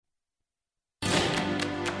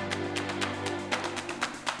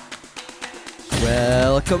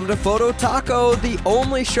Welcome to Photo Taco, the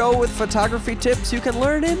only show with photography tips you can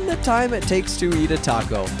learn in the time it takes to eat a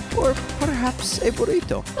taco, or perhaps a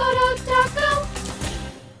burrito. Photo Taco.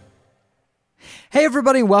 Hey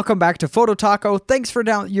everybody, welcome back to Photo Taco. Thanks for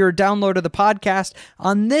your download of the podcast.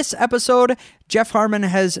 On this episode, Jeff Harmon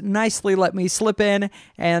has nicely let me slip in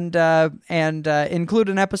and include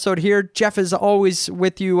an episode here. Jeff is always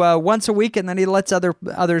with you once a week, and then he lets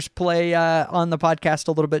others play on the podcast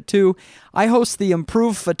a little bit too. I host the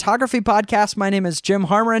Improved Photography podcast. My name is Jim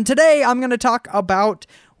Harmer, and today I'm going to talk about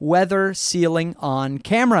weather sealing on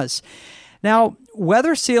cameras. Now,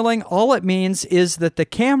 weather sealing, all it means is that the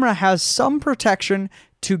camera has some protection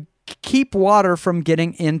to keep water from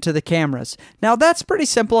getting into the cameras. Now, that's pretty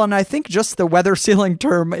simple, and I think just the weather sealing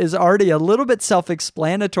term is already a little bit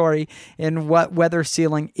self-explanatory in what weather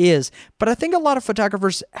sealing is. But I think a lot of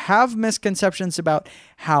photographers have misconceptions about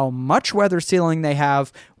how much weather sealing they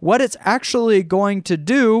have, what it's actually going to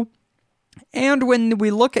do. And when we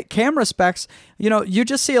look at camera specs, you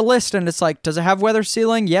just see a list and it's like, does it have weather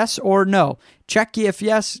sealing? Yes or no. Check if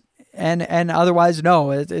yes and otherwise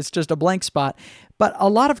no. It's just a blank spot. But a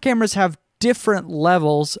lot of cameras have different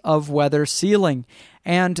levels of weather sealing,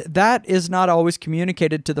 and that is not always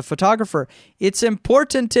communicated to the photographer. It's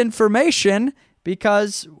important information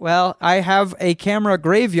because, well, I have a camera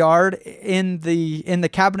graveyard in the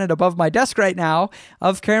cabinet above my desk right now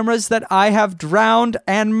of cameras that I have drowned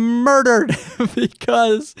and murdered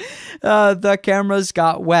because the cameras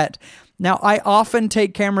got wet. Now, I often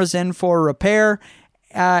take cameras in for repair,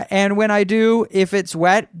 and when I do, if it's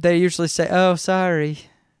wet, they usually say, "Oh, sorry,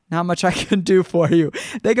 not much I can do for you."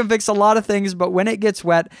 They can fix a lot of things, but when it gets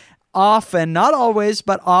wet, often, not always,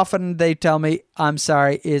 but often they tell me, "I'm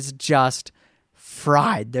sorry, it's just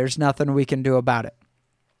fried. There's nothing we can do about it."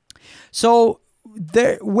 So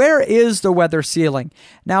where is the weather sealing?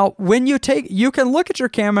 Now, when you can look at your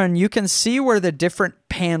camera and you can see where the different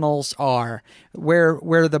panels are,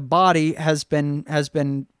 where the body has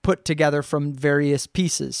been put together from various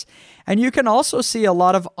pieces. And you can also see a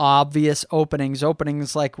lot of obvious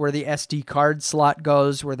openings like where the SD card slot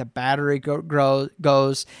goes, where the battery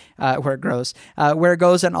goes,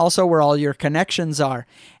 and also where all your connections are.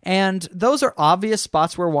 And those are obvious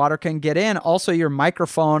spots where water can get in. Also, your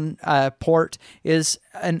microphone port is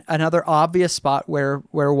another obvious spot where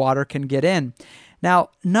water can get in. Now,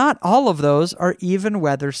 not all of those are even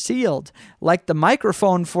weather sealed. Like the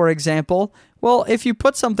microphone, for example, well, if you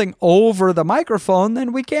put something over the microphone,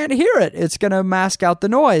 then we can't hear it. It's going to mask out the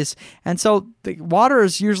noise. And so the water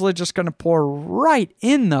is usually just going to pour right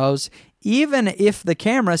in those, even if the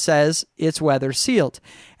camera says it's weather sealed.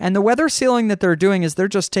 And the weather sealing that they're doing is they're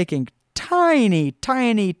just taking tiny,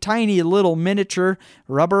 tiny, tiny little miniature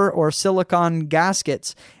rubber or silicone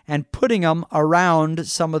gaskets and putting them around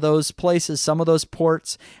some of those places, some of those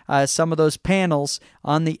ports, some of those panels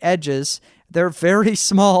on the edges. They're very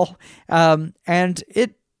small, and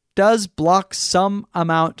it does block some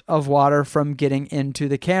amount of water from getting into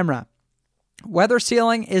the camera. Weather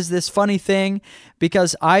sealing is this funny thing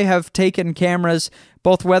because I have taken cameras,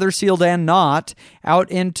 both weather sealed and not,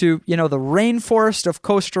 out into, the rainforest of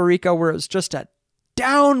Costa Rica where it was just a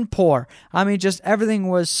downpour. I mean, just everything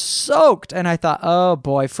was soaked. And I thought, oh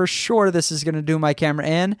boy, for sure this is going to do my camera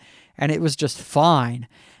in. And it was just fine.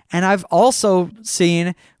 And I've also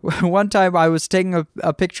seen, one time I was taking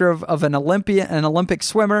a picture of an Olympic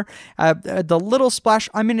swimmer, the little splash,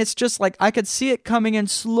 I mean, it's just like I could see it coming in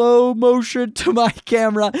slow motion to my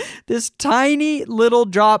camera. This tiny little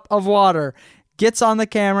drop of water gets on the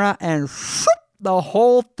camera and the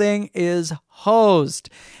whole thing is hosed.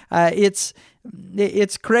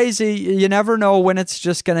 It's crazy. You never know when it's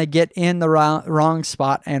just going to get in the wrong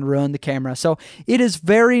spot and ruin the camera. So it is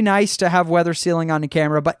very nice to have weather sealing on the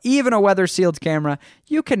camera, but even a weather sealed camera,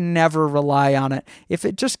 you can never rely on it. If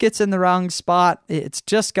it just gets in the wrong spot, it's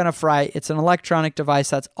just going to fry. It's an electronic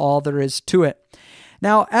device. That's all there is to it.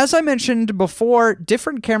 Now, as I mentioned before,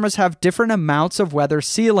 different cameras have different amounts of weather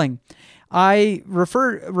sealing. I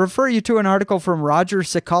refer you to an article from Roger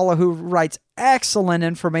Cicala, who writes excellent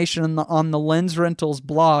information on the Lens Rentals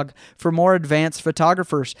blog for more advanced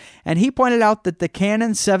photographers. And he pointed out that the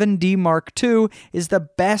Canon 7D Mark II is the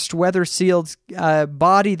best weather-sealed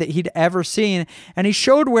body that he'd ever seen. And he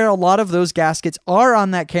showed where a lot of those gaskets are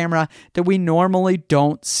on that camera that we normally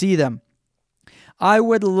don't see them. I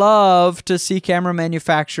would love to see camera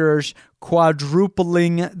manufacturers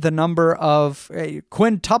quadrupling the number of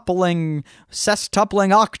quintupling,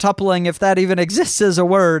 sextupling, octupling, if that even exists as a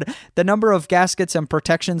word, the number of gaskets and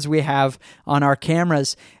protections we have on our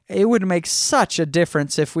cameras. It would make such a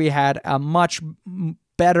difference if we had a much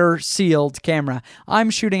better sealed camera.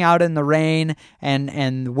 I'm shooting out in the rain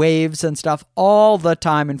and waves and stuff all the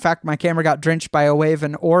time. In fact, my camera got drenched by a wave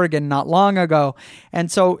in Oregon not long ago.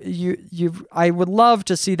 And so I would love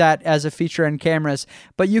to see that as a feature in cameras,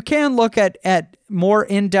 but you can look at more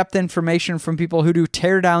in-depth information from people who do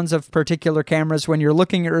teardowns of particular cameras when you're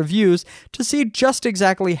looking at reviews to see just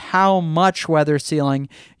exactly how much weather sealing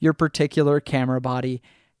your particular camera body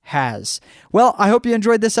has. Well, I hope you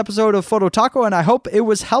enjoyed this episode of Photo Taco, and I hope it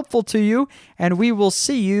was helpful to you, and we will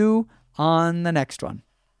see you on the next one.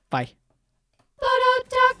 Bye. Photo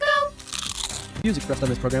Taco. Views expressed on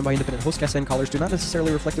this program by independent host guests and callers do not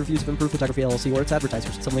necessarily reflect the views of Improved Photography LLC or its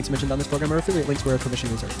advertisers. Some links mentioned on this program are affiliate links where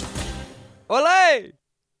permission reserved. Olé!